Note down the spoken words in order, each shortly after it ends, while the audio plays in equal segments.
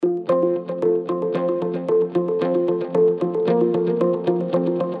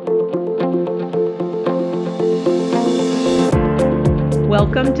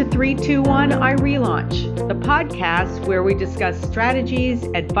Welcome to 321 I Relaunch, the podcast where we discuss strategies,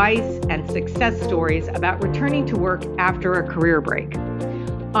 advice, and success stories about returning to work after a career break.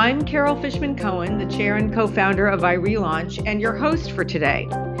 I'm Carol Fishman Cohen, the chair and co-founder of I Relaunch, and your host for today.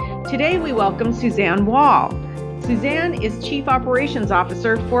 Today we welcome Suzanne Wall. Suzanne is Chief Operations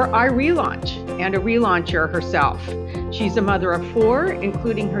Officer for I Relaunch and a relauncher herself. She's a mother of 4,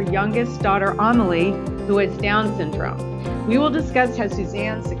 including her youngest daughter, Amelie, who has Down syndrome. We will discuss how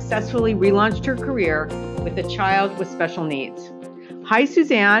Suzanne successfully relaunched her career with a child with special needs. Hi,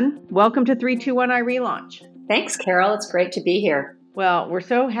 Suzanne. Welcome to 321 I Relaunch. Thanks, Carol. It's great to be here. Well, we're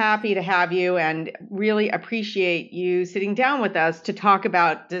so happy to have you and really appreciate you sitting down with us to talk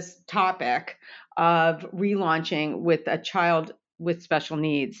about this topic of relaunching with a child with special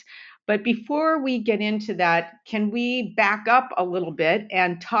needs. But before we get into that, can we back up a little bit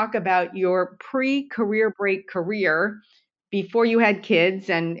and talk about your pre-career break career before you had kids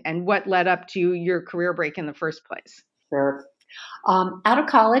and what led up to your career break in the first place? Sure. Out of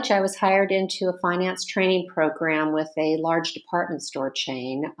college, I was hired into a finance training program with a large department store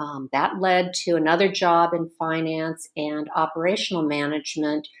chain. That led to another job in finance and operational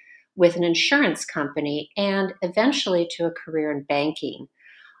management with an insurance company, and eventually to a career in banking.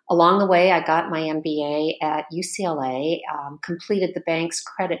 Along the way, I got my MBA at UCLA, completed the bank's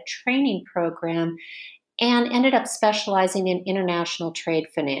credit training program, and ended up specializing in international trade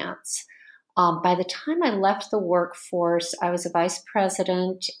finance. By the time I left the workforce, I was a vice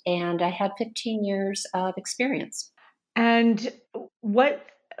president and I had 15 years of experience. And what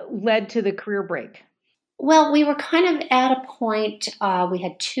led to the career break? Well, we were kind of at a point, we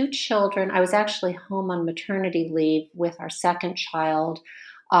had 2 children. I was actually home on maternity leave with our second child.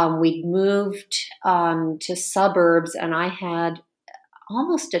 We'd moved to suburbs and I had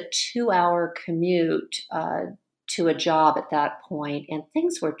almost a 2-hour commute to a job at that point, and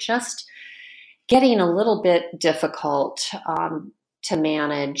things were just getting a little bit difficult to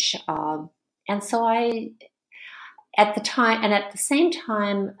manage. And so at the same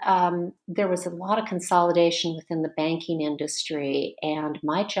time, there was a lot of consolidation within the banking industry, and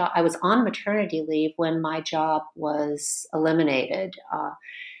my job, I was on maternity leave when my job was eliminated.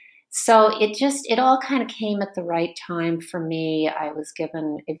 So it all kind of came at the right time for me. I was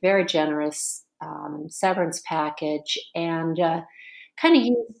given a very generous severance package and kind of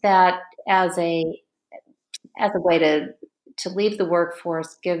used that as a way to leave the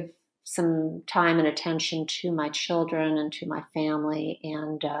workforce, give some time and attention to my children and to my family,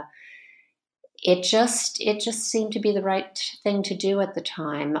 and it just seemed to be the right thing to do at the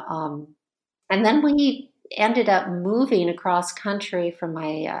time. And then we ended up moving across country from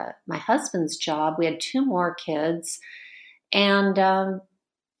my husband's job. We had 2 more kids, and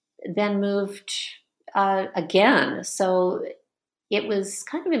then moved again. So it was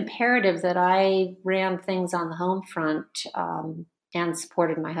kind of imperative that I ran things on the home front and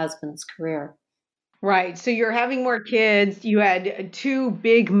supported my husband's career. Right. So you're having more kids. You had 2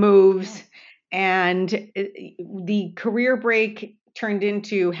 big moves, and the career break turned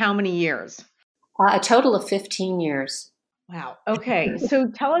into how many years? A total of 15 years. Wow. Okay. So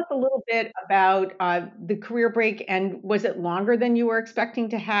tell us a little bit about the career break, and was it longer than you were expecting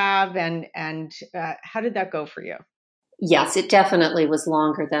to have? And how did that go for you? Yes, it definitely was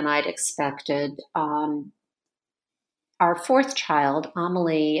longer than I'd expected. Our 4th child,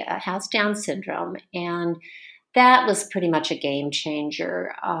 Amelie, has Down syndrome, and that was pretty much a game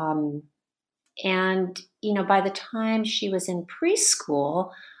changer. And, by the time she was in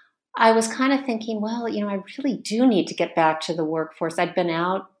preschool, I was kind of thinking, well, I really do need to get back to the workforce. I'd been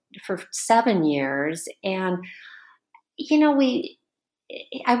out for 7 years, and,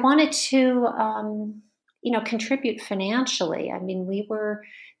 I wanted to, contribute financially. I mean, we were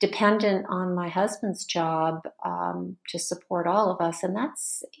dependent on my husband's job to support all of us, and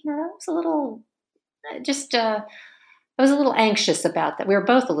that's, that was a little, I was a little anxious about that. We were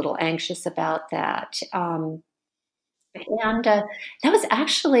both a little anxious about that. And that was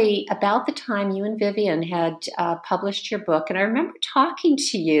actually about the time you and Vivian had published your book. And I remember talking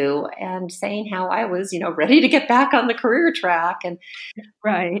to you and saying how I was, ready to get back on the career track. And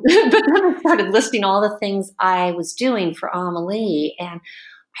Right. But then I started listing all the things I was doing for Amelie. And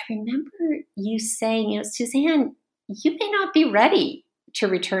I remember you saying, Suzanne, you may not be ready to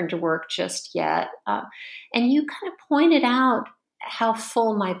return to work just yet. And you kind of pointed out how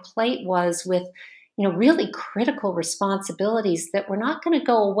full my plate was with really critical responsibilities that were not going to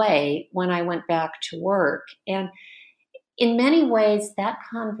go away when I went back to work. And in many ways, that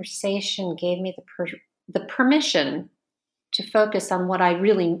conversation gave me the permission to focus on what I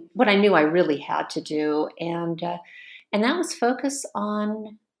knew I really had to do. And And that was focused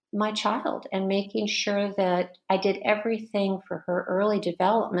on my child and making sure that I did everything for her early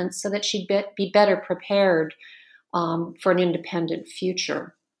development so that she'd be better prepared for an independent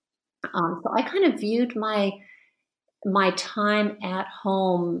future. So I kind of viewed my time at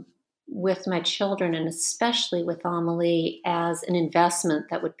home with my children, and especially with Amelie, as an investment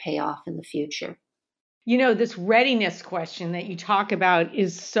that would pay off in the future. This readiness question that you talk about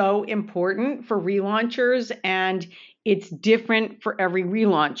is so important for relaunchers, and it's different for every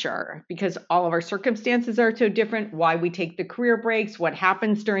relauncher because all of our circumstances are so different, why we take the career breaks, what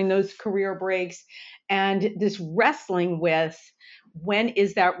happens during those career breaks, and this wrestling with when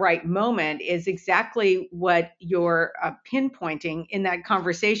is that right moment is exactly what you're pinpointing in that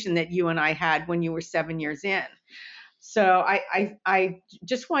conversation that you and I had when you were 7 years in. So I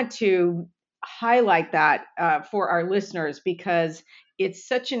just want to highlight that for our listeners because it's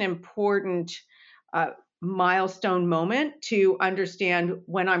such an important uh, milestone moment to understand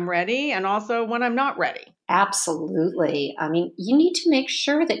when I'm ready and also when I'm not ready. Absolutely. I mean, you need to make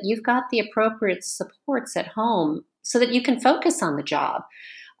sure that you've got the appropriate supports at home so that you can focus on the job.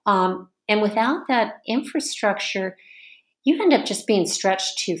 And without that infrastructure, you end up just being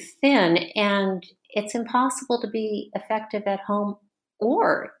stretched too thin, and it's impossible to be effective at home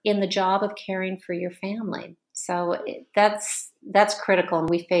or in the job of caring for your family. So that's critical, and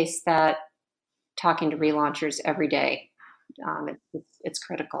we face that talking to relaunchers every day. It's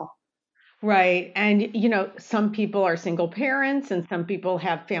critical. Right. And, some people are single parents and some people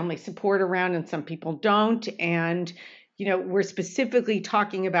have family support around and some people don't. And, we're specifically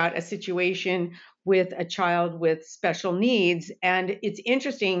talking about a situation with a child with special needs. And it's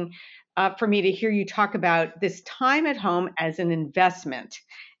interesting for me to hear you talk about this time at home as an investment.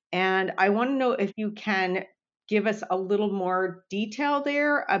 And I want to know if you can give us a little more detail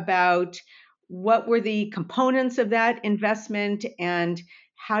there about what were the components of that investment and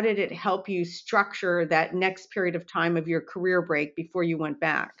how did it help you structure that next period of time of your career break before you went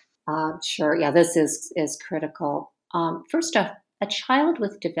back? Sure. Yeah, this is critical. First off, a child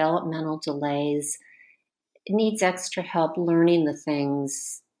with developmental delays needs extra help learning the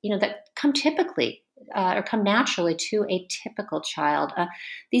things that come typically or come naturally to a typical child.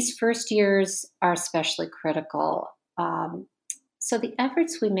 These first years are especially critical. So the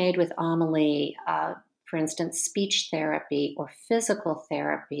efforts we made with Amelie, for instance, speech therapy or physical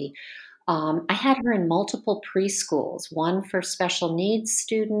therapy. I had her in multiple preschools, one for special needs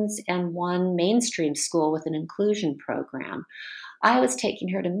students and one mainstream school with an inclusion program. I was taking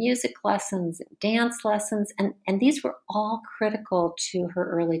her to music lessons and dance lessons, and these were all critical to her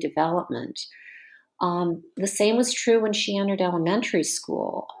early development. The same was true when she entered elementary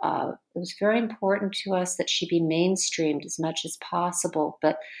school. It was very important to us that she be mainstreamed as much as possible,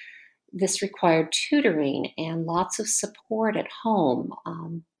 but this required tutoring and lots of support at home.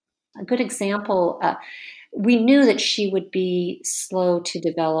 A good example, we knew that she would be slow to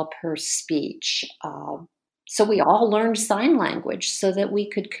develop her speech. So we all learned sign language so that we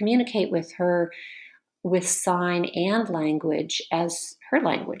could communicate with her with sign and language as her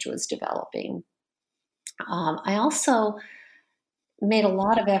language was developing. I also made a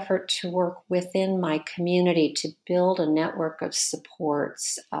lot of effort to work within my community to build a network of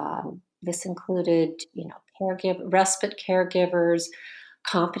supports. This included, respite caregivers,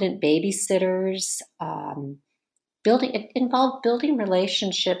 competent babysitters. It involved building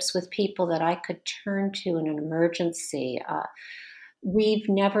relationships with people that I could turn to in an emergency. We've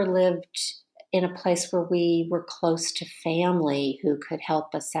never lived in a place where we were close to family who could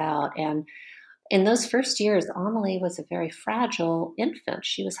help us out. And in those first years, Amelie was a very fragile infant.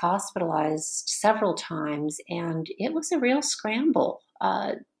 She was hospitalized several times, and it was a real scramble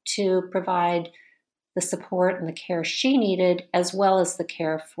to provide the support and the care she needed, as well as the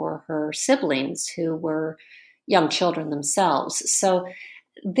care for her siblings who were young children themselves. So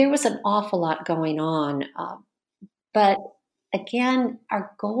there was an awful lot going on. But again,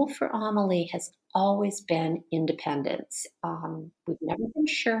 our goal for Amelie has always been independence. We've never been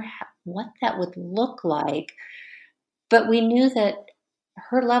sure what that would look like, but we knew that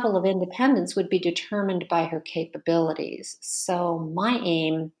her level of independence would be determined by her capabilities. So my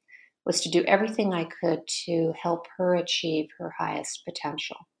aim was to do everything I could to help her achieve her highest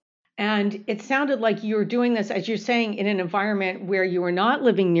potential. And it sounded like you were doing this, as you're saying, in an environment where you were not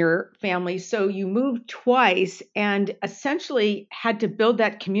living near family. So you moved twice and essentially had to build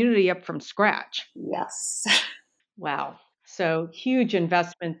that community up from scratch. Yes. Wow. So huge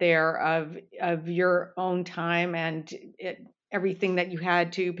investment there of your own time and everything that you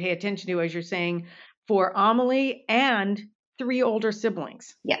had to pay attention to, as you're saying, for Amelie and three older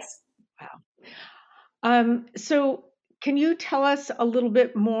siblings. Yes. Wow. So Can you tell us a little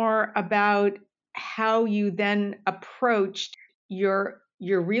bit more about how you then approached your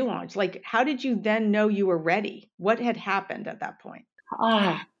relaunch? Like, how did you then know you were ready? What had happened at that point?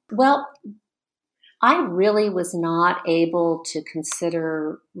 Well, I really was not able to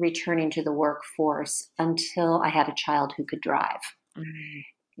consider returning to the workforce until I had a child who could drive.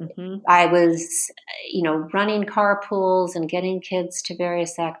 Mm-hmm. I was, running carpools and getting kids to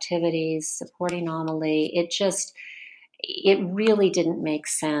various activities, supporting Amelie. It really didn't make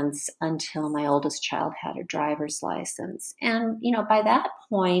sense until my oldest child had a driver's license. And, by that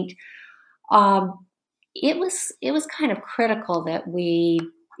point, um, it was kind of critical that we,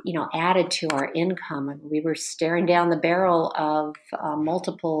 added to our income. And we were staring down the barrel of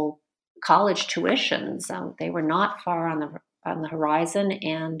multiple college tuitions. They were not far on the horizon,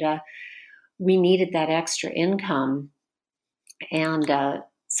 and we needed that extra income. And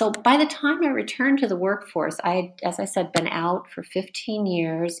so by the time I returned to the workforce, as I said, been out for 15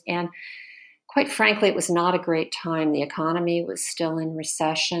 years. And quite frankly, it was not a great time. The economy was still in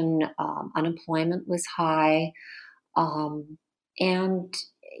recession. Unemployment was high. Um, and,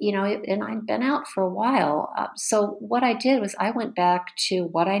 and I'd been out for a while. So what I did was I went back to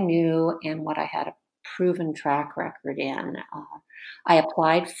what I knew and what I had a proven track record in. I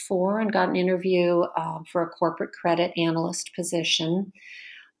applied for and got an interview for a corporate credit analyst position.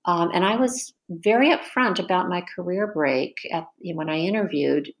 And I was very upfront about my career break when I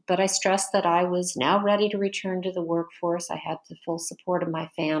interviewed, but I stressed that I was now ready to return to the workforce. I had the full support of my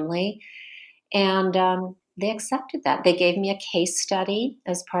family, and they accepted that. They gave me a case study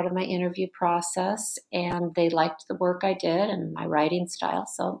as part of my interview process, and they liked the work I did and my writing style,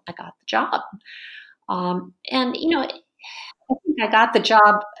 so I got the job. And, I think I got the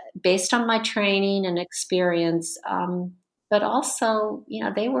job based on my training and experience, but also,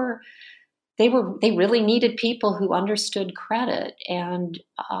 they really needed people who understood credit. And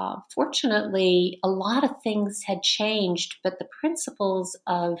fortunately, a lot of things had changed, but the principles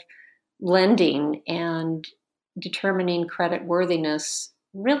of lending and determining credit worthiness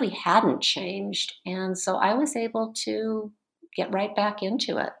really hadn't changed. And so I was able to get right back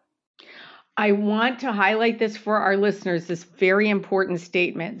into it. I want to highlight this for our listeners, this very important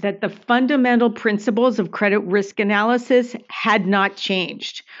statement that the fundamental principles of credit risk analysis had not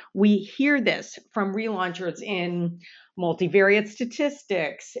changed. We hear this from relaunchers in multivariate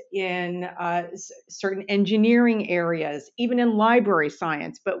statistics, in certain engineering areas, even in library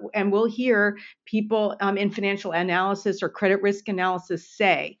science. And we'll hear people in financial analysis or credit risk analysis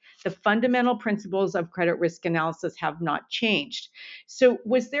say the fundamental principles of credit risk analysis have not changed. So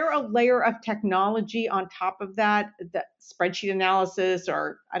was there a layer of technology on top of that, the spreadsheet analysis,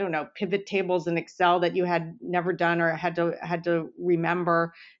 or I don't know, pivot tables in Excel that you had never done or had to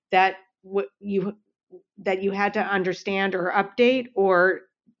remember that you had to understand or update, or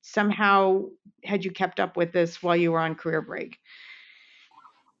somehow had you kept up with this while you were on career break?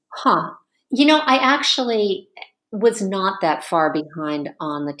 Huh. I actually was not that far behind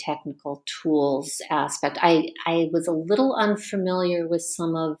on the technical tools aspect. I was a little unfamiliar with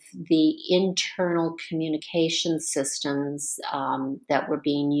some of the internal communication systems that were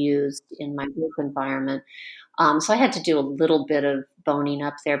being used in my work environment. So I had to do a little bit of boning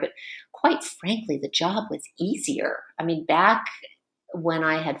up there, but quite frankly, the job was easier. I mean, back when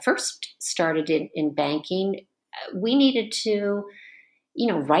I had first started in banking, we needed to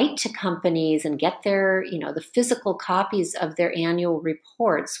write to companies and get the physical copies of their annual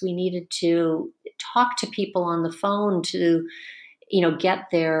reports. We needed to talk to people on the phone to, get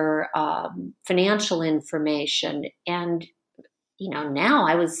their financial information. And, now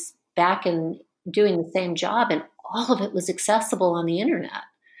I was back and doing the same job, and all of it was accessible on the internet.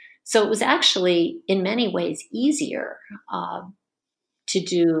 So it was actually, in many ways, easier to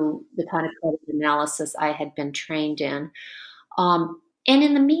do the kind of credit analysis I had been trained in. And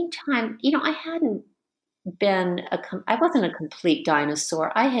in the meantime, I wasn't a complete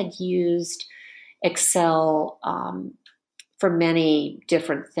dinosaur. I had used Excel for many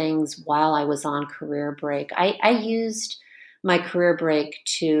different things while I was on career break. I used my career break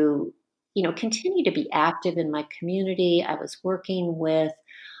to, continue to be active in my community. I was working with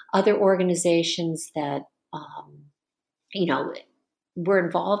other organizations that, you know, were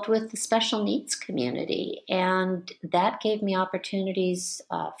involved with the special needs community. And that gave me opportunities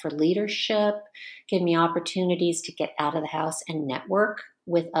for leadership, gave me opportunities to get out of the house and network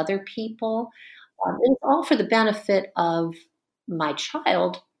with other people. It was all for the benefit of my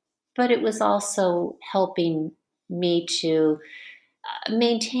child, but it was also helping me to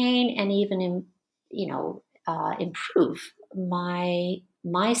maintain and even, improve my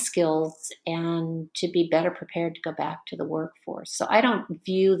my skills and to be better prepared to go back to the workforce. So I don't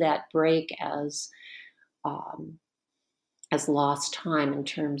view that break um, as lost time in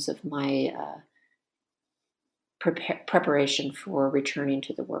terms of my preparation for returning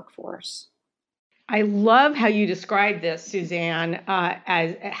to the workforce. I love how you described this, Suzanne,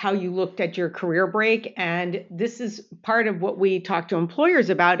 as how you looked at your career break. And this is part of what we talk to employers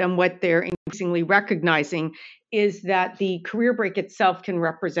about, and what they're increasingly recognizing is that the career break itself can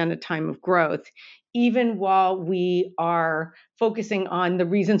represent a time of growth, even while we are focusing on the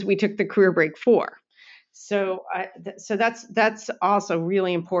reasons we took the career break for. So that's also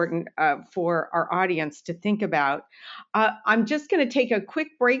really important for our audience to think about. I'm just going to take a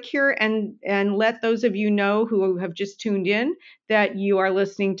quick break here and let those of you know who have just tuned in that you are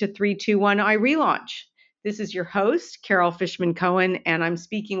listening to 321 iRelaunch. This is your host, Carol Fishman Cohen, and I'm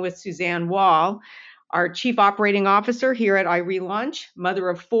speaking with Suzanne Wall, our Chief Operating Officer here at iRelaunch, mother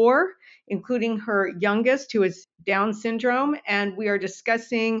of 4, including her youngest, who is Down syndrome. And we are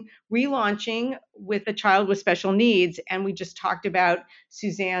discussing relaunching with a child with special needs. And we just talked about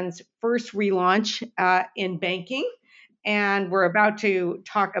Suzanne's first relaunch in banking. And we're about to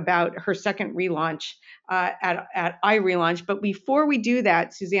talk about her second relaunch at iRelaunch. But before we do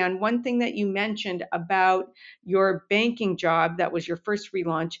that, Suzanne, one thing that you mentioned about your banking job, that was your first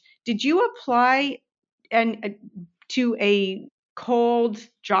relaunch, did you apply and to a cold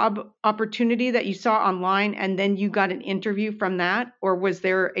job opportunity that you saw online and then you got an interview from that, or was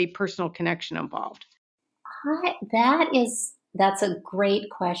there a personal connection involved? That's a great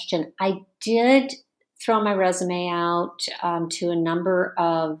question. I did throw my resume out to a number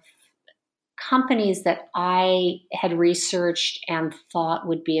of companies that I had researched and thought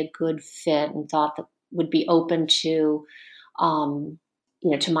would be a good fit and thought that would be open to,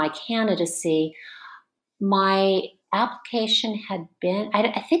 to my candidacy. My application had been,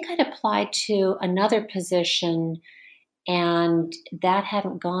 I think I'd applied to another position and that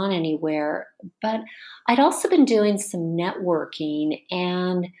hadn't gone anywhere. But I'd also been doing some networking,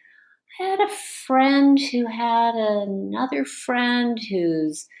 and I had a friend who had another friend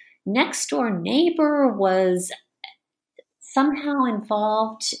whose next door neighbor was somehow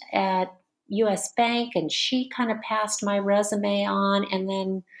involved at US Bank, and she kind of passed my resume on, and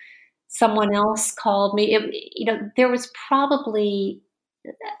then someone else called me. There was probably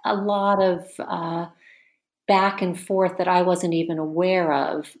a lot of back and forth that I wasn't even aware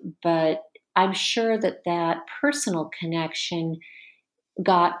of, but I'm sure that personal connection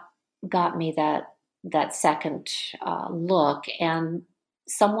got me that second look. And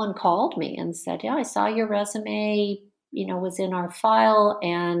someone called me and said, "Yeah, I saw your resume, was in our file,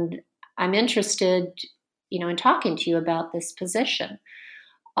 and I'm interested, in talking to you about this position."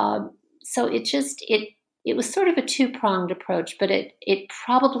 So it was sort of a two-pronged approach, but it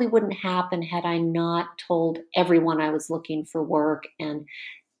probably wouldn't happen had I not told everyone I was looking for work and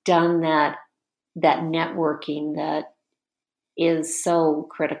done that networking that is so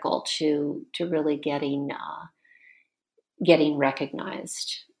critical to really getting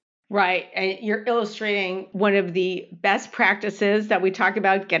recognized. Right. And you're illustrating one of the best practices that we talk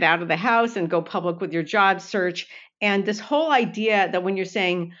about: get out of the house and go public with your job search. And this whole idea that when you're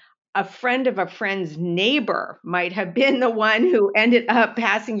saying a friend of a friend's neighbor might have been the one who ended up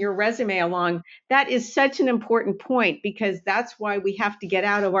passing your resume along, that is such an important point, because that's why we have to get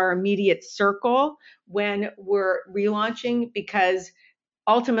out of our immediate circle when we're relaunching, because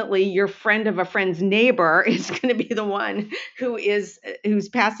ultimately your friend of a friend's neighbor is going to be the one who's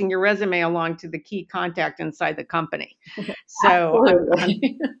passing your resume along to the key contact inside the company. So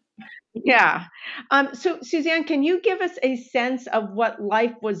yeah. So Suzanne, can you give us a sense of what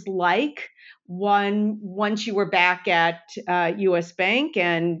life was like once you were back at US Bank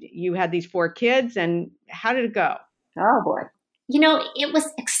and you had these 4 kids, and how did it go? Oh boy. It was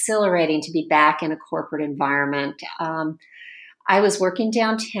exhilarating to be back in a corporate environment. I was working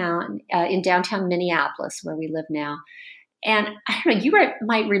downtown, in downtown Minneapolis, where we live now. And I don't know, you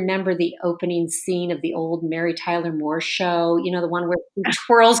might remember the opening scene of the old Mary Tyler Moore show, the one where she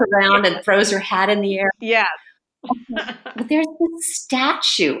twirls around and throws her hat in the air. Yeah. But there's this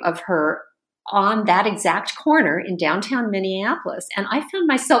statue of her on that exact corner in downtown Minneapolis. And I found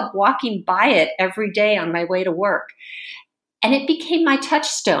myself walking by it every day on my way to work. And it became my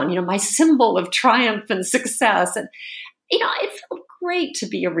touchstone, my symbol of triumph and success. And it felt great to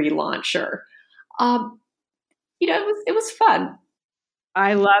be a relauncher. It was fun.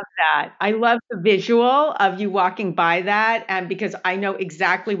 I love that. I love the visual of you walking by that, and because I know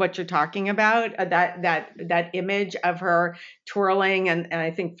exactly what you're talking about, that image of her twirling and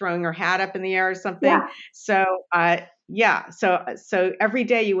I think throwing her hat up in the air or something. Yeah. So Yeah. So every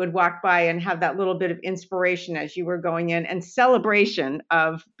day you would walk by and have that little bit of inspiration as you were going in and celebration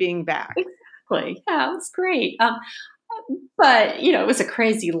of being back. Exactly. Yeah, it was great. But it was a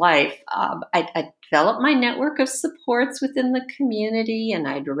crazy life. I developed my network of supports within the community, and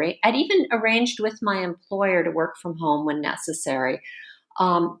I'd even arranged with my employer to work from home when necessary.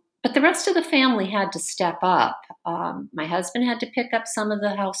 But the rest of the family had to step up. My husband had to pick up some of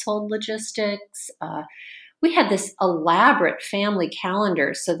the household logistics. We had this elaborate family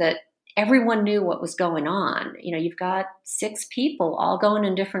calendar so that everyone knew what was going on. You've got 6 people all going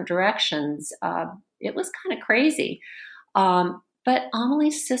in different directions. It was kind of crazy. But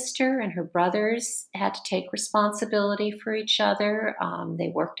Amelie's sister and her brothers had to take responsibility for each other. They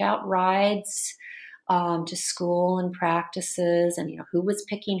worked out rides to school and practices, and who was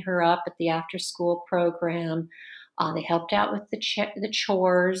picking her up at the after-school program. They helped out with the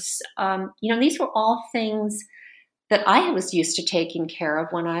chores. These were all things that I was used to taking care of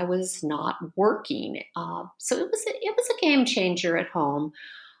when I was not working. So it was a game changer at home.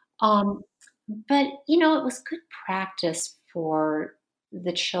 Um, but it was good practice for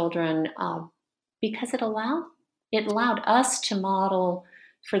the children because it allowed us to model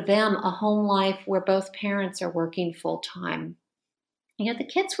for them a home life where both parents are working full time. The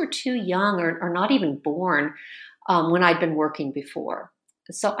kids were too young or not even born when I'd been working before.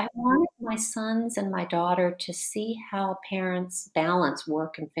 So I wanted my sons and my daughter to see how parents balance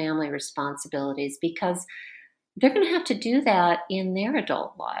work and family responsibilities because they're going to have to do that in their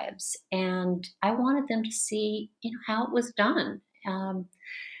adult lives. And I wanted them to see, how it was done.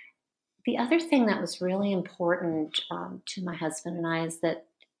 The other thing that was really important to my husband and I is that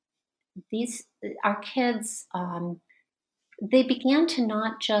our kids, they began to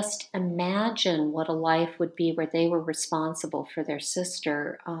not just imagine what a life would be where they were responsible for their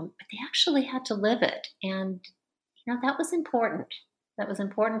sister, but they actually had to live it. And, that was important. That was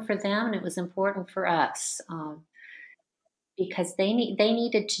important for them, and it was important for us because they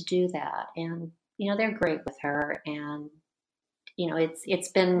needed to do that. And, they're great with her. And,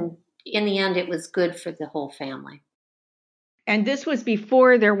 it's been, in the end, it was good for the whole family. And this was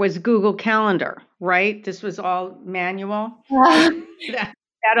before there was Google Calendar, right? This was all manual.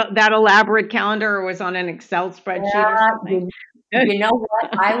 That elaborate calendar was on an Excel spreadsheet or something. You know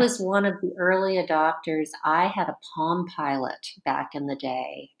what? I was one of the early adopters. I had a Palm Pilot back in the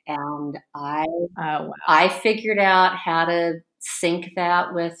day, and I figured out how to sync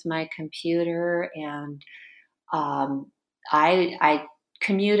that with my computer, and I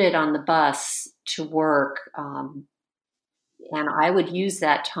commuted on the bus to work, and I would use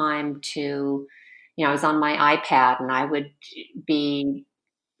that time to, I was on my iPad, and I would be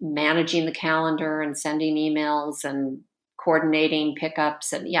managing the calendar and sending emails and coordinating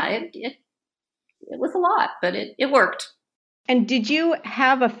pickups. And yeah, it was a lot, but it worked. And did you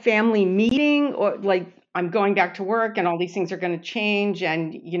have a family meeting, or like, I'm going back to work and all these things are going to change,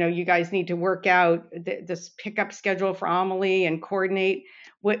 and you guys need to work out this pickup schedule for Amelie and coordinate?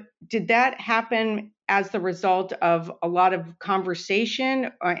 What did that happen as the result of a lot of conversation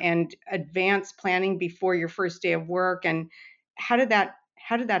and advanced planning before your first day of work? And how did that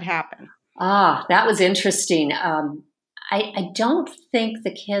happen? That was interesting. I don't think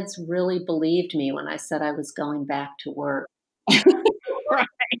the kids really believed me when I said I was going back to work. Right.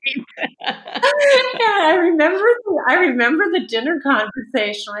 Yeah, I remember the dinner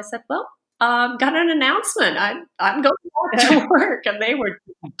conversation. I said, "Well, got an announcement. I'm going back to work," and they were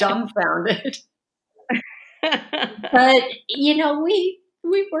dumbfounded. But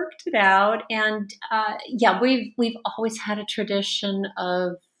we worked it out, and yeah, we've always had a tradition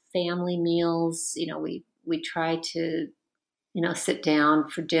of family meals. We try to sit down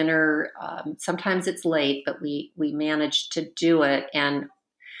for dinner. Sometimes it's late, but we manage to do it. And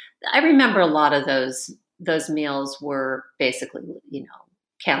I remember a lot of those meals were basically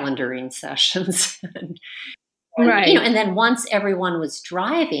calendaring sessions. Right. And then once everyone was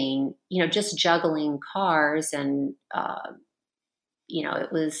driving, just juggling cars, and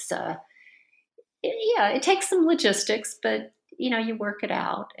it was it takes some logistics, but you work it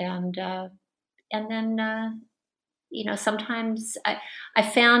out. And then sometimes I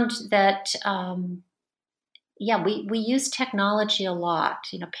found that we use technology a lot.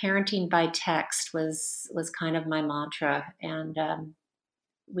 Parenting by text was kind of my mantra, and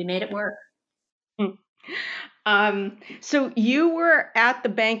we made it work. So you were at the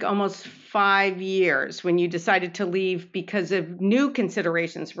bank almost 5 years when you decided to leave because of new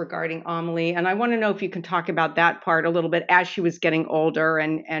considerations regarding Amelie. And I want to know if you can talk about that part a little bit as she was getting older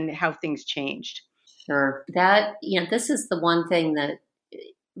and how things changed. Sure. That, this is the one thing that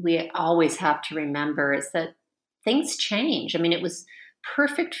we always have to remember is that things change. I mean, it was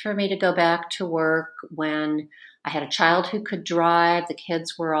perfect for me to go back to work when I had a child who could drive. The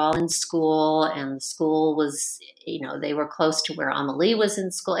kids were all in school, and the school was, they were close to where Amelie was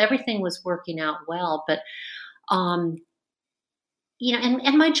in school. Everything was working out well. But um,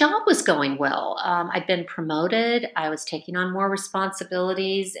 and my job was going well. I'd been promoted. I was taking on more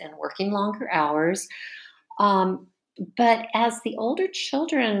responsibilities and working longer hours. Um, but as the older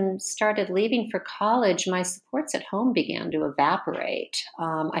children started leaving for college, my supports at home began to evaporate.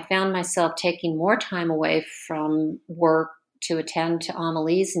 I found myself taking more time away from work to attend to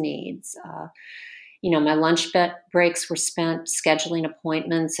Amelie's needs. My breaks were spent scheduling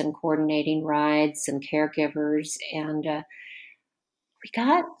appointments and coordinating rides and caregivers. And we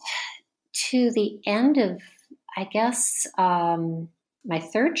got to the end of, I guess, my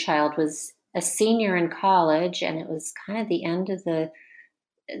third child was a senior in college, and it was kind of the end of the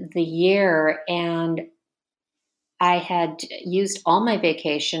year, and I had used all my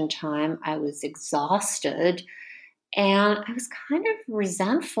vacation time. I was exhausted, and I was kind of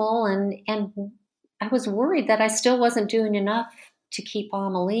resentful, and I was worried that I still wasn't doing enough to keep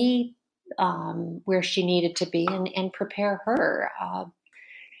Amelie where she needed to be and prepare her.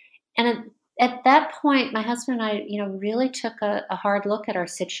 And at that point, my husband and I, really took a hard look at our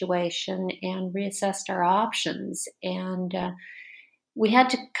situation and reassessed our options. And we had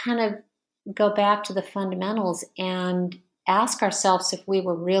to kind of go back to the fundamentals and ask ourselves if we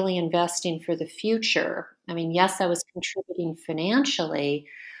were really investing for the future. I mean, yes, I was contributing financially,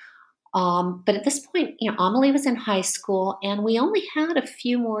 but at this point, Amelie was in high school, and we only had a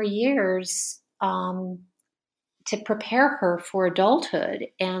few more years to prepare her for adulthood.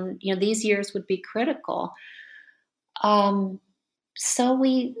 And, these years would be critical. So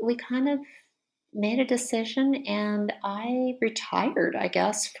we kind of made a decision, and I retired, I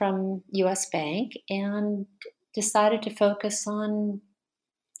guess, from US Bank and decided to focus on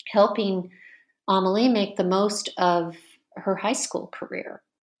helping Amelie make the most of her high school career.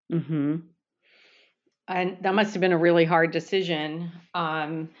 Mm-hmm. And that must have been a really hard decision.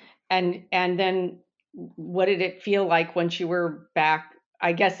 And then what did it feel like once you were back?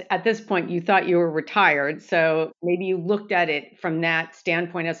 I guess at this point you thought you were retired, so maybe you looked at it from that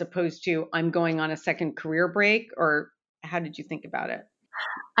standpoint as opposed to I'm going on a second career break, or how did you think about it?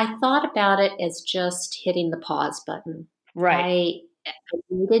 I thought about it as just hitting the pause button. Right. I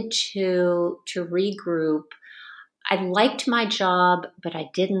needed to regroup. I liked my job, but I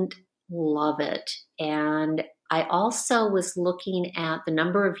didn't love it. And I also was looking at the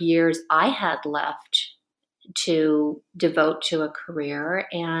number of years I had left to devote to a career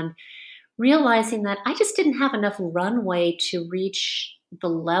and realizing that I just didn't have enough runway to reach the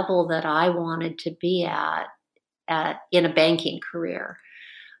level that I wanted to be at in a banking career.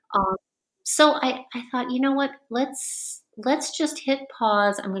 So I thought, you know what, let's just hit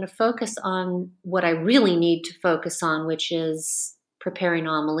pause. I'm going to focus on what I really need to focus on, which is preparing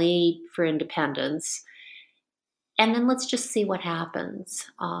Amelie for independence. And then let's just see what happens.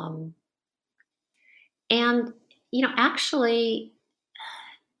 And, actually,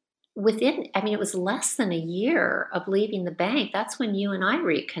 it was less than a year of leaving the bank. That's when you and I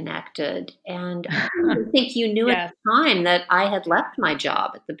reconnected. And I think you knew Yes. at the time that I had left my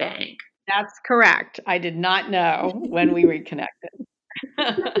job at the bank. That's correct. I did not know when we reconnected.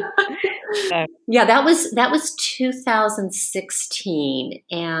 Yeah, that was 2016,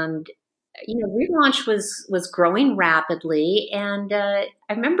 and Relaunch was growing rapidly. And I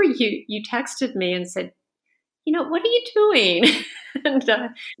remember you texted me and said, what are you doing? And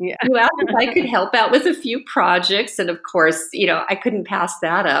Yeah. you asked if I could help out with a few projects, and of course, I couldn't pass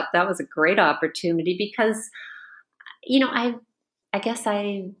that up. That was a great opportunity because, I guess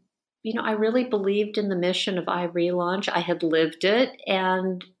I really believed in the mission of iRelaunch. I had lived it,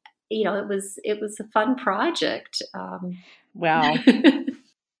 and it was a fun project. Well,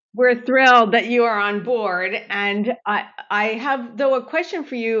 we're thrilled that you are on board, and I have though a question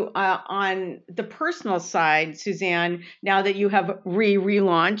for you on the personal side, Suzanne. Now that you have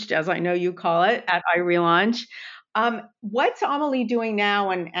relaunched, as I know you call it, at iRelaunch, what's Amelie doing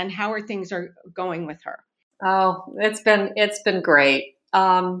now, and how are things are going with her? Oh, it's been great.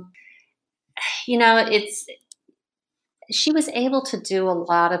 She was able to do a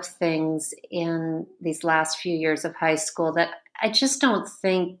lot of things in these last few years of high school that I just don't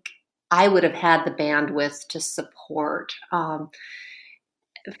think I would have had the bandwidth to support. For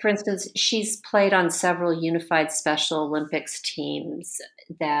instance, she's played on several Unified Special Olympics teams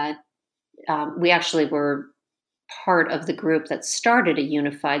that we actually were part of the group that started a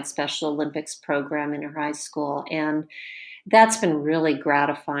Unified Special Olympics program in her high school. And That's been really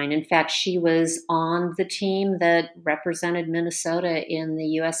gratifying. In fact, she was on the team that represented Minnesota in the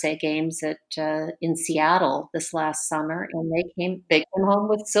USA Games in Seattle this last summer, and they came home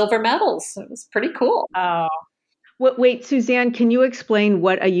with silver medals. It was pretty cool. Oh, wait, Suzanne, can you explain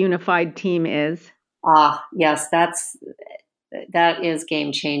what a unified team is? Yes, that is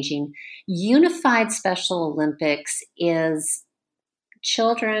game changing. Unified Special Olympics is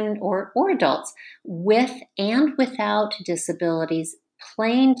children or adults with and without disabilities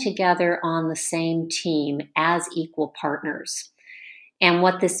playing together on the same team as equal partners. And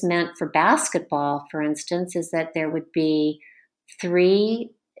what this meant for basketball, for instance, is that there would be 3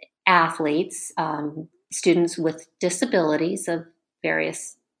 athletes, students with disabilities of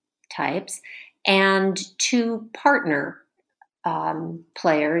various types, and 2 partner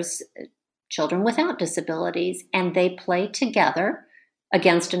players, children without disabilities, and they play together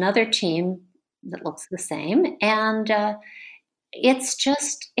against another team that looks the same. And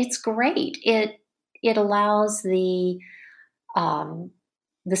it's great. It allows the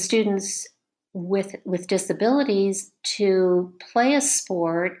students with disabilities to play a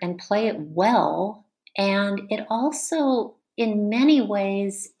sport and play it well. And it also, in many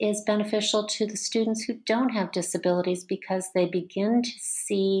ways, is beneficial to the students who don't have disabilities because they begin to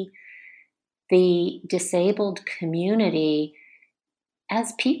see the disabled community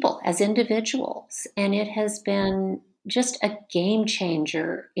as people, as individuals. And it has been just a game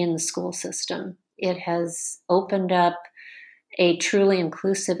changer in the school system. It has opened up a truly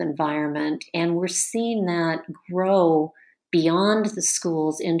inclusive environment, and we're seeing that grow beyond the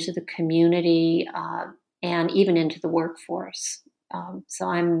schools into the community and even into the workforce. So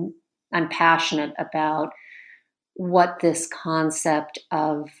I'm passionate about what this concept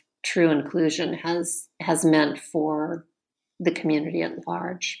of true inclusion has meant for the community at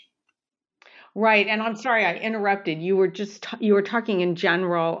large. Right. And I'm sorry I interrupted. You were talking in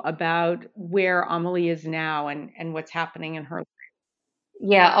general about where Amelie is now and what's happening in her life.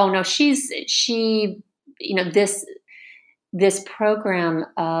 Yeah. Oh no, this program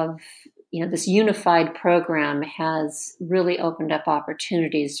of, this unified program has really opened up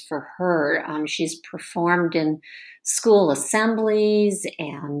opportunities for her. She's performed in school assemblies,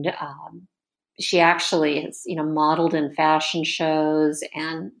 and she actually has, modeled in fashion shows,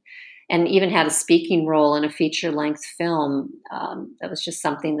 and even had a speaking role in a feature-length film. That was just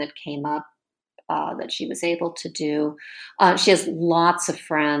something that came up that she was able to do. She has lots of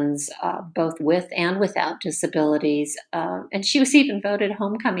friends, both with and without disabilities. And she was even voted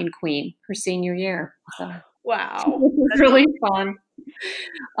homecoming queen her senior year. So Wow. it was really fun.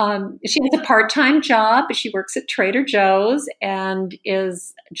 She has a part-time job. She works at Trader Joe's and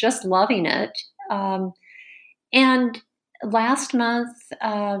is just loving it. And last month,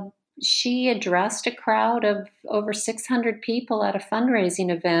 she addressed a crowd of over 600 people at a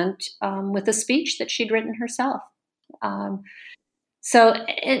fundraising event with a speech that she'd written herself. But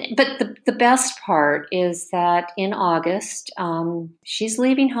the best part is that in August, she's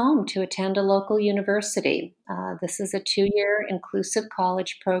leaving home to attend a local university. This is a 2-year inclusive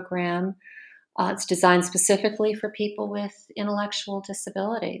college program. It's designed specifically for people with intellectual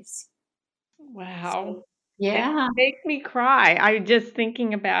disabilities. Wow. Yeah. It makes me cry. I'm just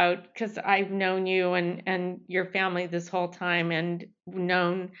thinking about, because I've known you and your family this whole time and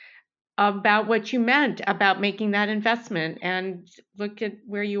known about what you meant about making that investment, and look at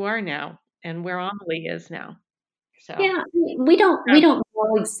where you are now and where Amelie is now. So Yeah, we don't know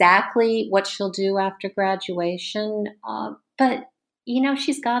exactly what she'll do after graduation, but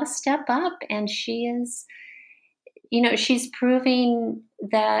she's got to step up, and she's proving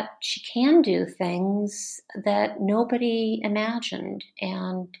that she can do things that nobody imagined,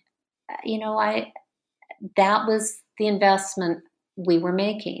 and I that was the investment we were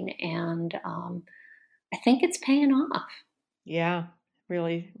making, and I think it's paying off. yeah,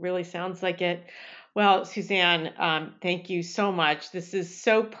 really, really sounds like it. Well, Suzanne, thank you so much. This is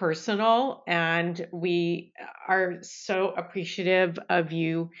so personal, and we are so appreciative of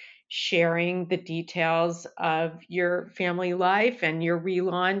you sharing the details of your family life and your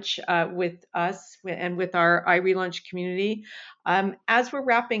relaunch with us and with our iRelaunch community. As we're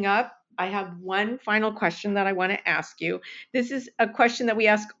wrapping up, I have one final question that I want to ask you. This is a question that we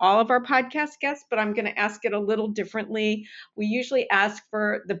ask all of our podcast guests, but I'm going to ask it a little differently. We usually ask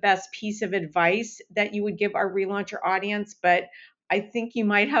for the best piece of advice that you would give our relauncher audience, but I think you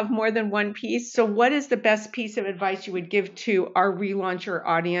might have more than one piece. So what is the best piece of advice you would give to our relauncher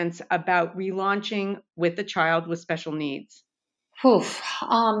audience about relaunching with a child with special needs? Oof.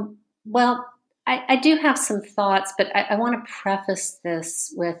 Well, I do have some thoughts, but I want to preface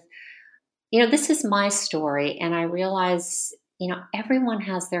this with This is my story, and I realize, everyone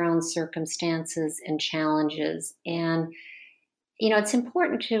has their own circumstances and challenges. And, it's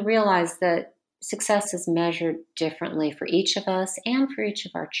important to realize that success is measured differently for each of us and for each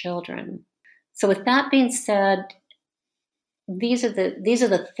of our children. So with that being said, these are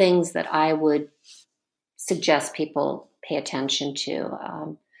the things that I would suggest people pay attention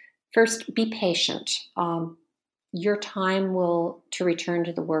to. First, be patient. Your time to return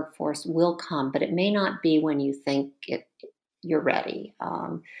to the workforce will come, but it may not be when you think you're ready.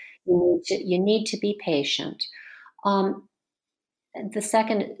 You need to be patient. The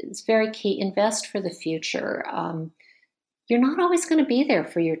second is very key: invest for the future. You're not always going to be there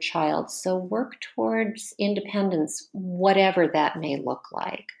for your child, so work towards independence, whatever that may look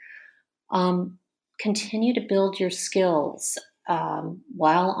like. Continue to build your skills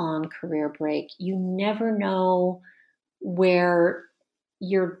while on career break. You never know where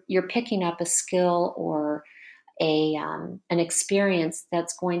you're picking up a skill or an experience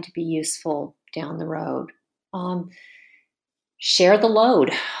that's going to be useful down the road. Share the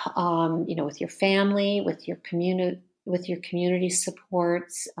load, with your family, with your community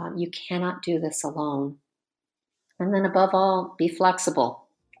supports. You cannot do this alone. And then above all, be flexible.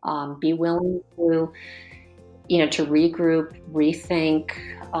 Be willing to regroup, rethink,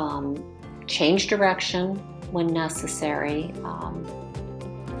 change direction when necessary,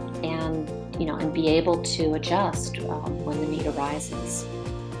 and be able to adjust when the need arises.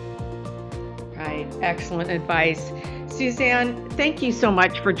 Right. Excellent advice. Suzanne, thank you so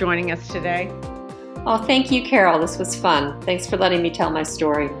much for joining us today. Oh, thank you, Carol. This was fun. Thanks for letting me tell my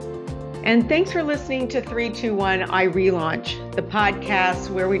story. And thanks for listening to 321 I Relaunch, the podcast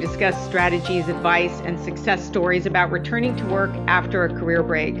where we discuss strategies, advice, and success stories about returning to work after a career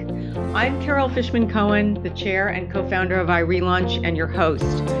break. I'm Carol Fishman Cohen, the chair and co-founder of I Relaunch and your host.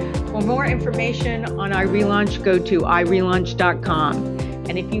 For more information on I Relaunch, go to irelaunch.com.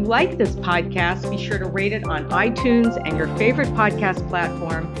 And if you like this podcast, be sure to rate it on iTunes and your favorite podcast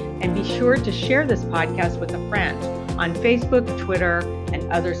platform. And be sure to share this podcast with a friend on Facebook, Twitter,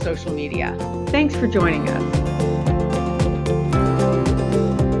 and other social media. Thanks for joining us.